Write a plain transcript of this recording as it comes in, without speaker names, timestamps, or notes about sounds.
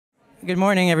Good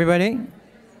morning, everybody.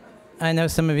 I know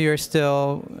some of you are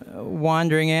still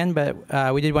wandering in, but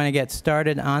we did want to get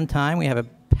started on time. We have a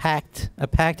packed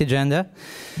agenda.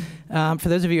 For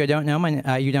those of you I don't know,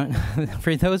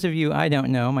 for those of you I don't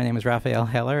know, my name is Raphael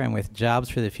Heller. I'm with Jobs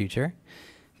for the Future,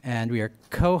 and we are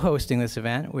co-hosting this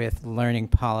event with Learning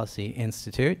Policy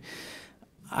Institute.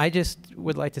 I just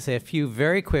would like to say a few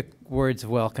very quick words of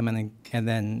welcome and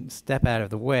then step out of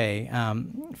the way.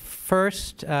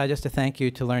 First, just a thank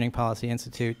you to Learning Policy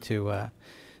Institute, to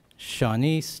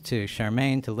Shawnice, to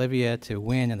Charmaine, to Livia, to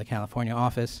Wynn in the California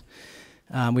office.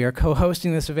 We are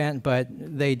co-hosting this event, but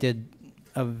they did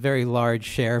a very large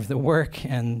share of the work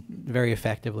and very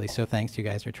effectively, so thanks, you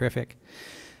guys are terrific.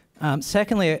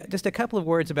 Secondly, just a couple of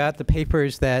words about the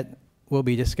papers that we'll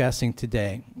be discussing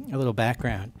today, a little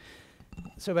background.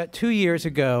 So about 2 years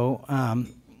ago,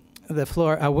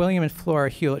 the William and Flora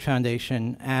Hewlett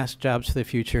Foundation asked Jobs for the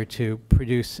Future to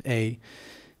produce a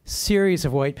series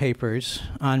of white papers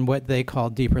on what they call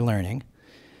deeper learning.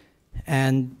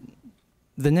 And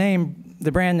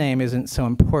the brand name isn't so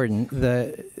important.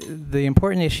 The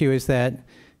important issue is that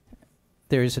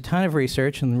there's a ton of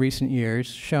research in recent years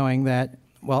showing that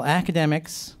while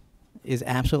academics is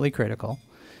absolutely critical,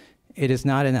 it is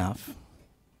not enough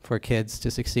for kids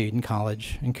to succeed in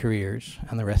college and careers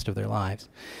and the rest of their lives.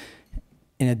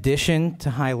 In addition to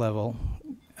high-level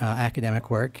academic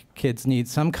work, kids need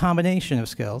some combination of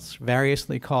skills,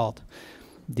 variously called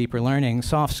deeper learning,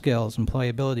 soft skills,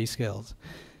 employability skills.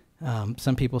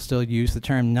 Some people still use the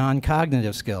term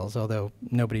non-cognitive skills, although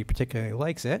nobody particularly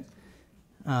likes it.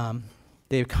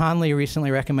 Dave Conley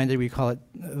recently recommended we call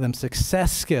them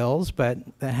success skills, but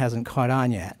that hasn't caught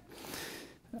on yet.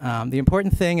 The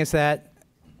important thing is that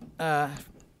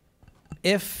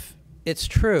if it's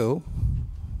true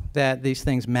that these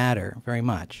things matter very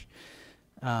much,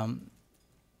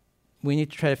 we need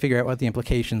to try to figure out what the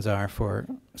implications are for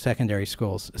secondary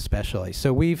schools especially.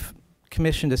 So we've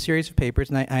commissioned a series of papers,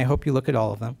 and I hope you look at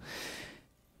all of them,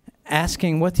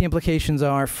 asking what the implications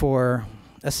are for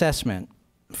assessment,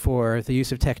 for the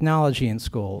use of technology in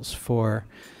schools, for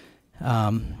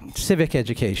civic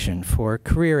education, for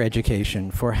career education,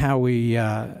 for how we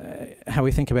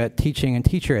think about teaching and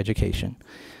teacher education.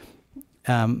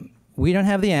 We don't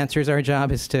have the answers. Our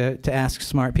job is to ask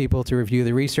smart people to review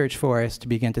the research for us to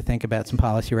begin to think about some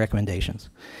policy recommendations.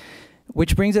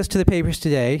 Which brings us to the papers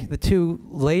today. The two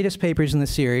latest papers in the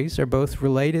series are both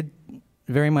related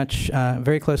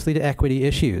very closely to equity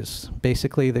issues.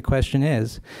 Basically, the question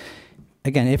is,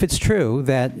 again, if it's true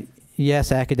that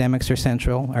yes, academics are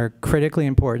central, are critically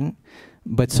important,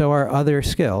 but so are other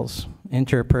skills,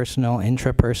 interpersonal,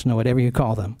 intrapersonal, whatever you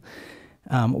call them.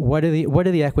 What are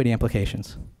the equity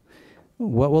implications?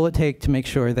 What will it take to make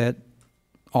sure that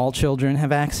all children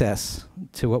have access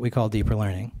to what we call deeper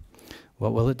learning?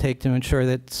 What will it take to ensure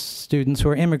that students who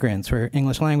are immigrants or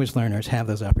English language learners have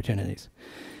those opportunities?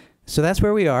 So that's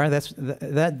where we are. That's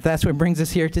what brings us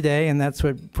here today, and that's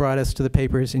what brought us to the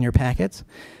papers in your packets.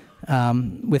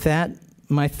 With that,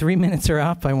 my 3 minutes are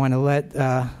up. I want to let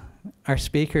our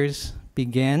speakers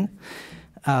begin.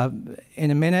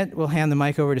 In a minute, we'll hand the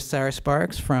mic over to Sarah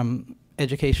Sparks from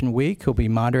Education Week, who'll be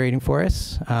moderating for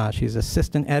us. She's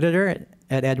assistant editor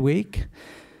at Ed Week.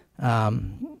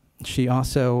 She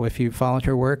also, if you followed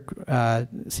her work,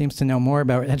 seems to know more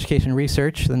about education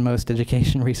research than most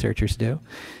education researchers do.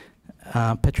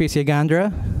 Patricia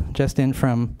Gándara, just in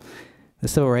from the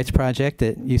Civil Rights Project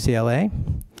at UCLA.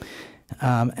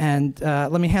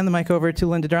 Let me hand the mic over to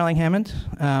Linda Darling-Hammond,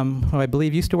 who I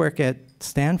believe used to work at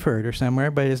Stanford or somewhere,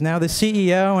 but is now the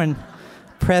CEO and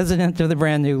president of the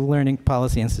brand new Learning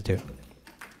Policy Institute.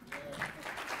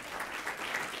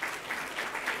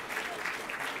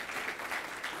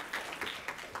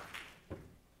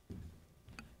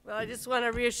 Well, I just want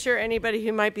to reassure anybody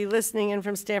who might be listening in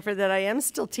from Stanford that I am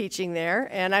still teaching there,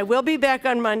 and I will be back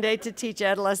on Monday to teach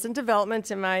adolescent development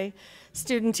to my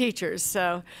student teachers.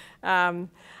 So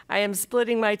I am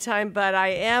splitting my time, but I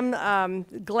am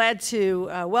glad to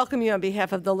welcome you on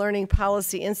behalf of the Learning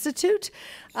Policy Institute.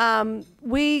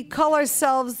 We call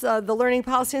ourselves the Learning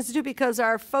Policy Institute because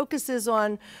our focus is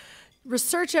on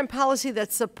research and policy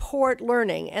that support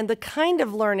learning and the kind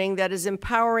of learning that is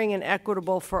empowering and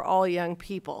equitable for all young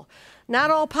people. Not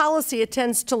all policy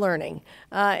attends to learning,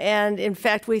 and in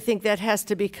fact, we think that has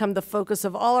to become the focus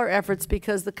of all our efforts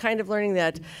because the kind of learning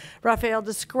that Raphael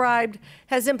described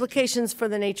has implications for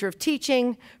the nature of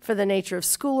teaching, for the nature of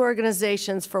school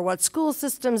organizations, for what school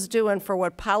systems do, and for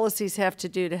what policies have to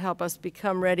do to help us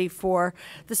become ready for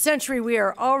the century we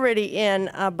are already in,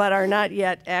 but are not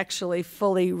yet actually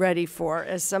fully ready for.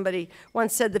 As somebody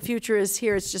once said, the future is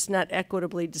here, it's just not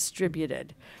equitably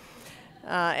distributed.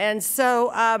 And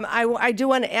so I do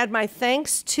want to add my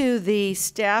thanks to the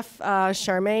staff,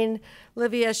 Charmaine,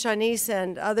 Livia, Shanice,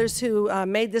 and others who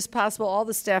made this possible, all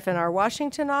the staff in our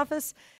Washington office,